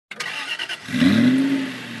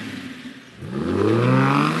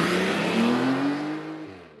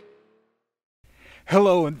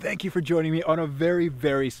Hello, and thank you for joining me on a very,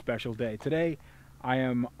 very special day. Today, I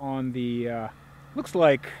am on the, looks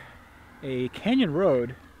like a canyon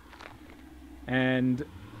road, and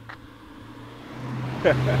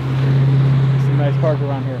some nice cars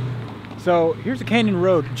around here. So here's a canyon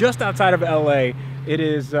road just outside of LA. It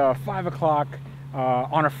is 5 o'clock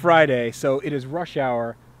on a Friday, so it is rush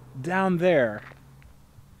hour down there,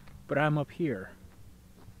 but I'm up here.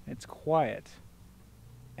 It's quiet,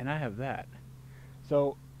 and I have that.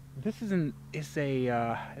 So this is I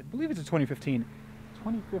believe it's a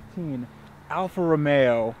 2015 Alfa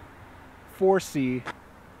Romeo 4C.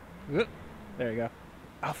 There you go,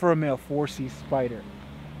 Alfa Romeo 4C Spider.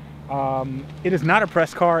 It is not a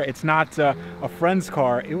press car. It's not a friend's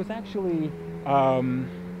car. It was actually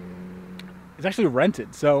it's actually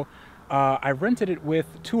rented. So I rented it with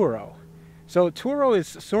Turo. So Turo is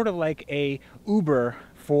sort of like a Uber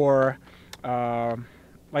for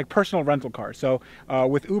like personal rental cars. So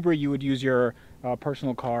with Uber, you would use your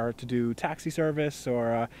personal car to do taxi service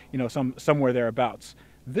or you know, somewhere thereabouts.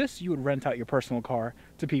 This, you would rent out your personal car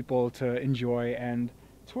to people to enjoy, and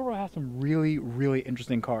Turo has some really, really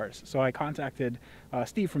interesting cars. So I contacted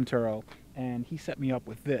Steve from Turo, and he set me up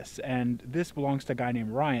with this. And this belongs to a guy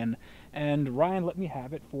named Ryan, and Ryan let me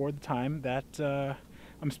have it for the time that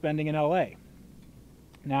I'm spending in LA.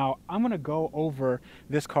 Now, I'm going to go over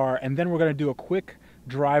this car, and then we're going to do a quick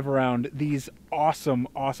drive around these awesome,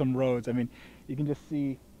 awesome roads. I mean, you can just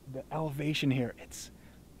see the elevation here.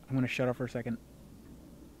 I'm going to shut up for a second.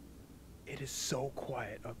 It is so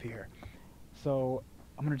quiet up here. So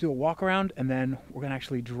I'm going to do a walk around, and then we're going to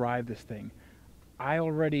actually drive this thing. I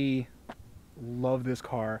already love this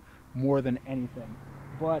car more than anything,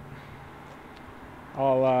 but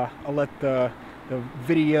I'll let the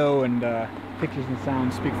video and pictures and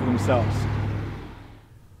sounds speak for themselves.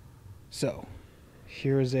 So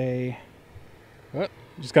here's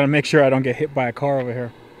just gotta make sure I don't get hit by a car over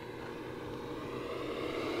here.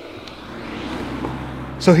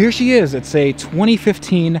 So here she is. It's a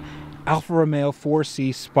 2015 Alfa Romeo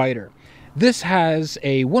 4C Spider. This has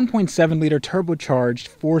a 1.7 liter turbocharged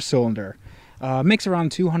 4-cylinder. Makes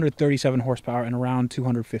around 237 horsepower and around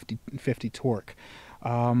 250 torque.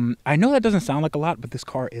 I know that doesn't sound like a lot, but this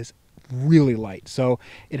car is really light. So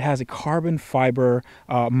it has a carbon fiber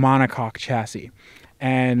monocoque chassis,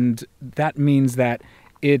 and that means that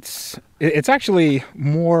it's actually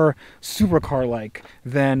more supercar-like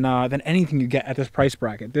than anything you get at this price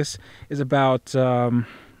bracket. This is about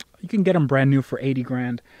you can get them brand new for 80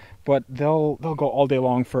 grand, but they'll go all day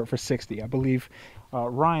long for 60. I believe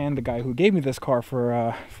Ryan, the guy who gave me this car for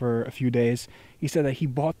a few days, he said that he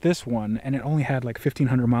bought this one and it only had like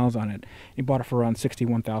 1,500 miles on it. He bought it for around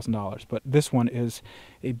 $61,000. But this one is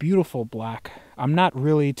a beautiful black. I'm not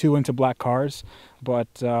really too into black cars, but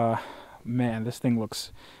man, this thing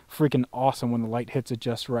looks freaking awesome when the light hits it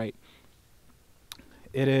just right.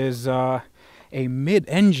 It is a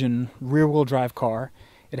mid-engine rear-wheel drive car.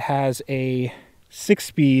 It has a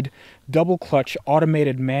 6-speed double clutch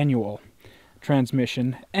automated manual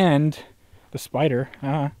transmission, and the Spider,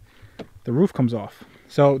 the roof comes off.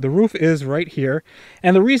 So the roof is right here,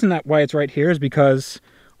 and the reason why it's right here is because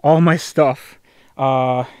all my stuff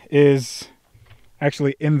is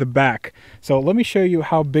actually in the back. So let me show you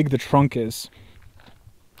how big the trunk is.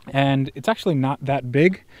 And it's actually not that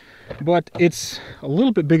big, but it's a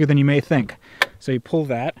little bit bigger than you may think. So you pull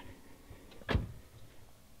that,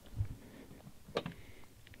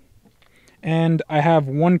 and I have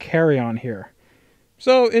one carry-on here.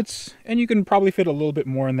 So and you can probably fit a little bit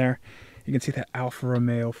more in there. You can see that Alfa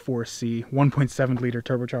Romeo 4C 1.7 liter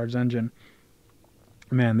turbocharged engine.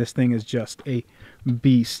 Man, this thing is just a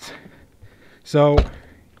beast. So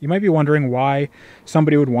you might be wondering why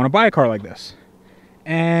somebody would want to buy a car like this.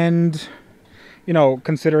 And, you know,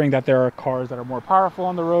 considering that there are cars that are more powerful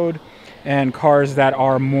on the road and cars that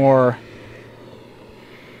are more,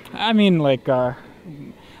 I mean, like,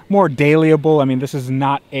 more dailyable. I mean, this is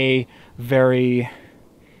not a very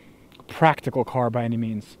practical car by any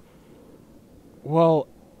means. Well,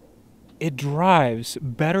 it drives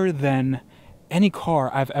better than any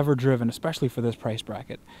car I've ever driven, especially for this price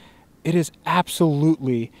bracket. It is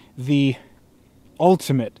absolutely the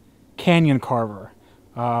ultimate canyon carver.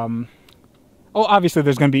 Oh, obviously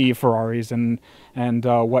there's going to be Ferraris and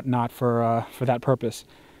whatnot for that purpose.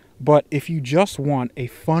 But if you just want a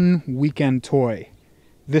fun weekend toy,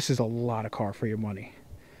 this is a lot of car for your money.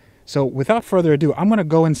 So without further ado, I'm going to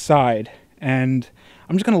go inside and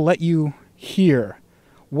I'm just going to let you hear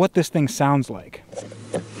what this thing sounds like.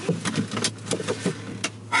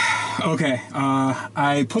 Okay,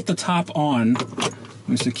 I put the top on. Let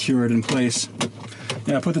me secure it in place.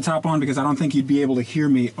 Yeah, I put the top on because I don't think you'd be able to hear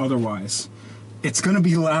me otherwise. It's gonna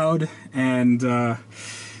be loud, and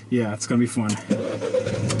yeah, it's gonna be fun.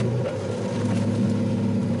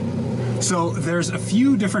 So there's a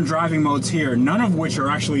few different driving modes here, none of which are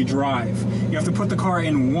actually drive. You have to put the car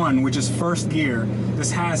in 1, which is first gear.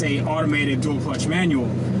 This has a automated dual clutch manual.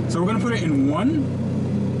 So we're gonna put it in 1.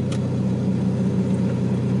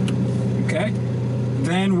 Okay.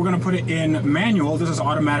 Then we're gonna put it in manual. This is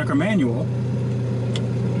automatic or manual.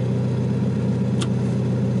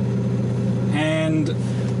 And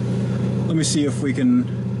let me see if we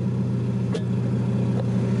can.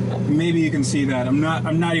 Maybe you can see that. I'm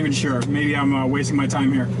not even sure. Maybe I'm wasting my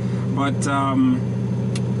time here. But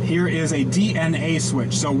here is a DNA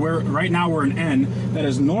switch. So right now we're in N. That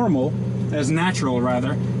is normal. That is natural,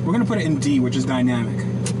 rather. We're gonna put it in D, which is dynamic.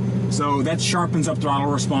 So that sharpens up throttle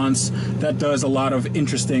response. That does a lot of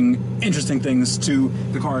interesting things to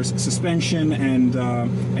the car's suspension and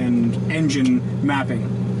engine mapping.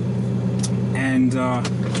 And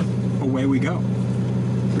away we go.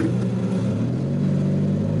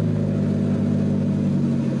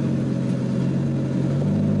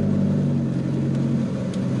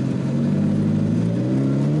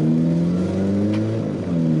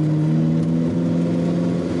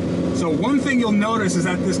 One thing you'll notice is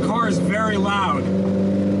that this car is very loud,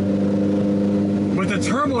 but the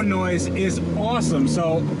turbo noise is awesome.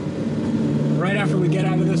 So right after we get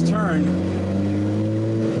out of this turn,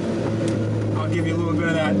 I'll give you a little bit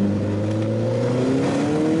of that.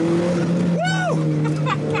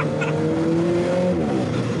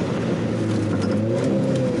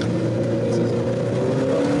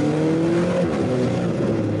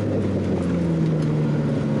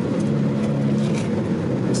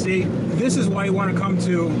 See, this is why you want to come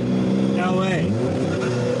to LA.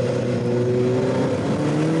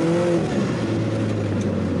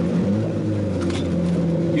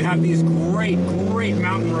 You have these great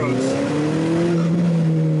mountain roads.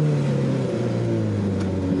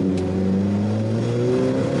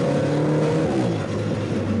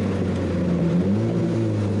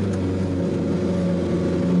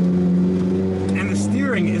 And the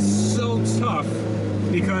steering is so tough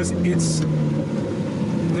because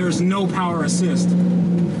there's no power assist.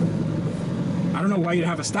 I don't know why you'd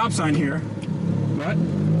have a stop sign here, but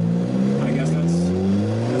I guess that's it.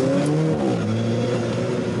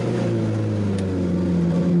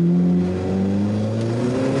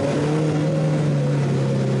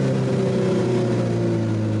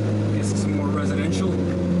 Guess some more residential.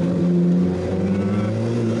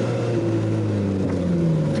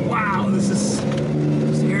 Wow, this is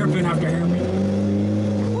just hairpin after hairpin.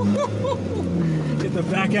 Get the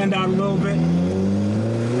back end out a little bit.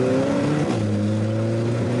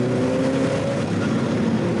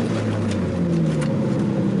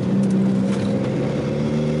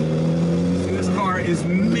 See, this car is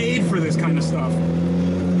made for this kind of stuff.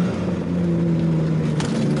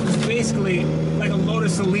 It's basically like a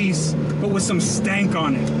Lotus Elise, but with some stank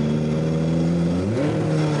on it.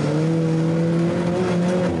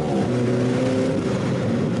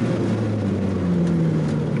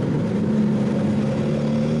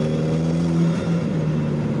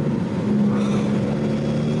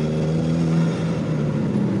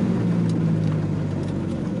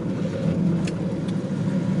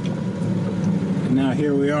 Now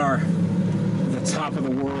here we are, at the top of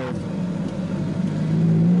the world.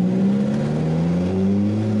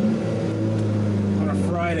 On a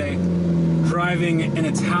Friday, driving an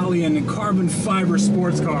Italian carbon fiber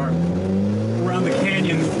sports car around the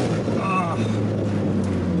canyon. Oh,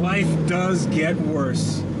 life does get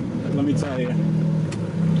worse, let me tell you.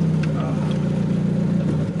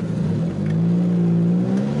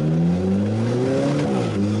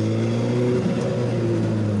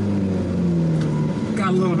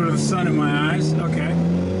 A little bit of the sun in my eyes. Okay.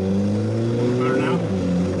 Better now.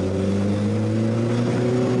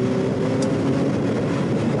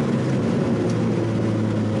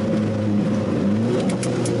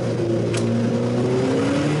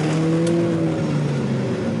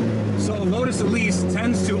 So a Lotus Elise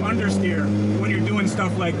tends to understeer when you're doing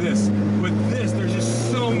stuff like this. With this, there's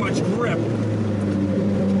just so much grip.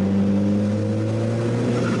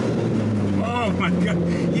 Oh my God.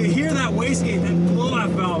 You hear that wastegate, that blow-off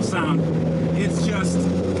valve sound. It's just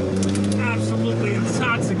absolutely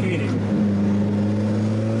intoxicating.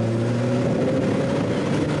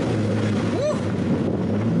 Woo!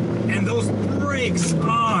 And those brakes,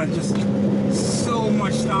 just so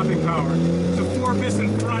much stopping power. It's a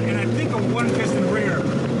 4-piston front and I think a 1-piston rear.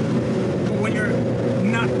 But when you're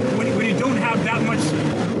not, when you don't have that much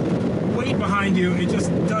weight behind you, it just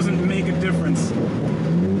doesn't make a difference.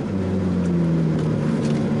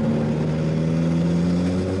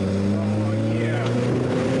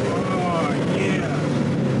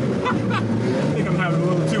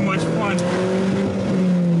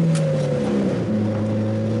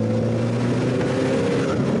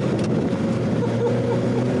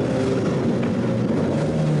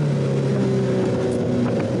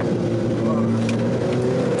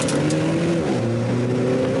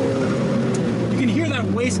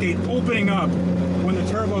 wastegate opening up when the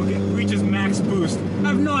turbo reaches max boost. I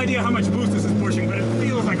have no idea how much boost this is pushing, but it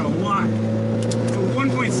feels like a lot. It's a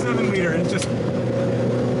 1.7 liter. It just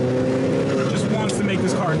wants to make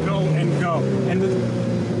this car go and go. And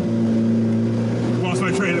lost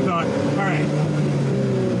my train of thought. All right.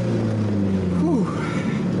 Whew.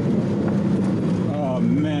 Oh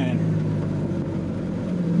man.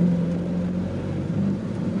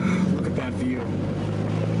 Look at that view.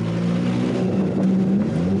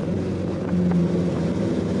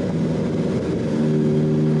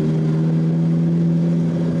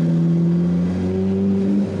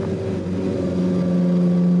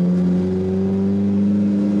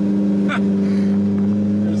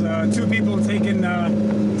 Two people taking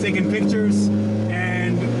pictures,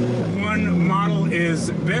 and one model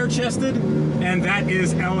is bare-chested, and that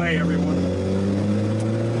is LA, everyone.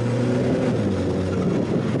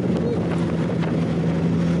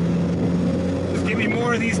 Just give me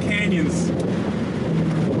more of these canyons.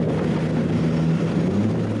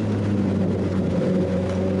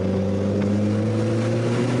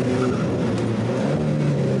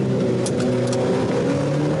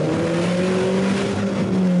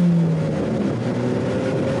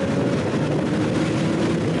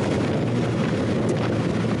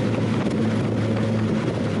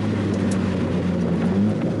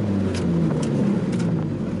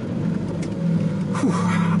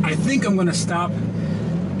 I think I'm gonna stop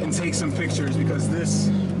and take some pictures because this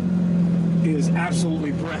is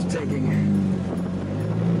absolutely breathtaking.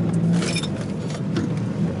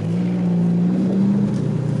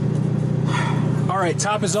 All right,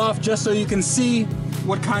 top is off just so you can see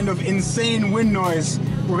what kind of insane wind noise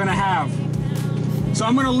we're gonna have. So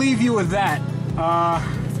I'm gonna leave you with that.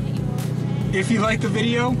 If you liked the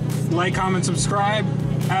video, like, comment, subscribe,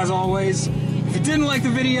 as always. If you didn't like the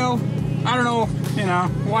video, I don't know, you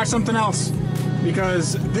know, watch something else,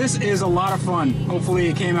 because this is a lot of fun. Hopefully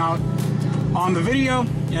it came out on the video,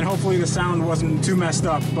 and hopefully the sound wasn't too messed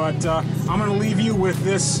up. But I'm gonna leave you with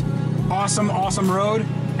this awesome road,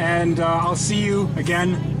 and I'll see you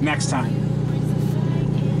again next time.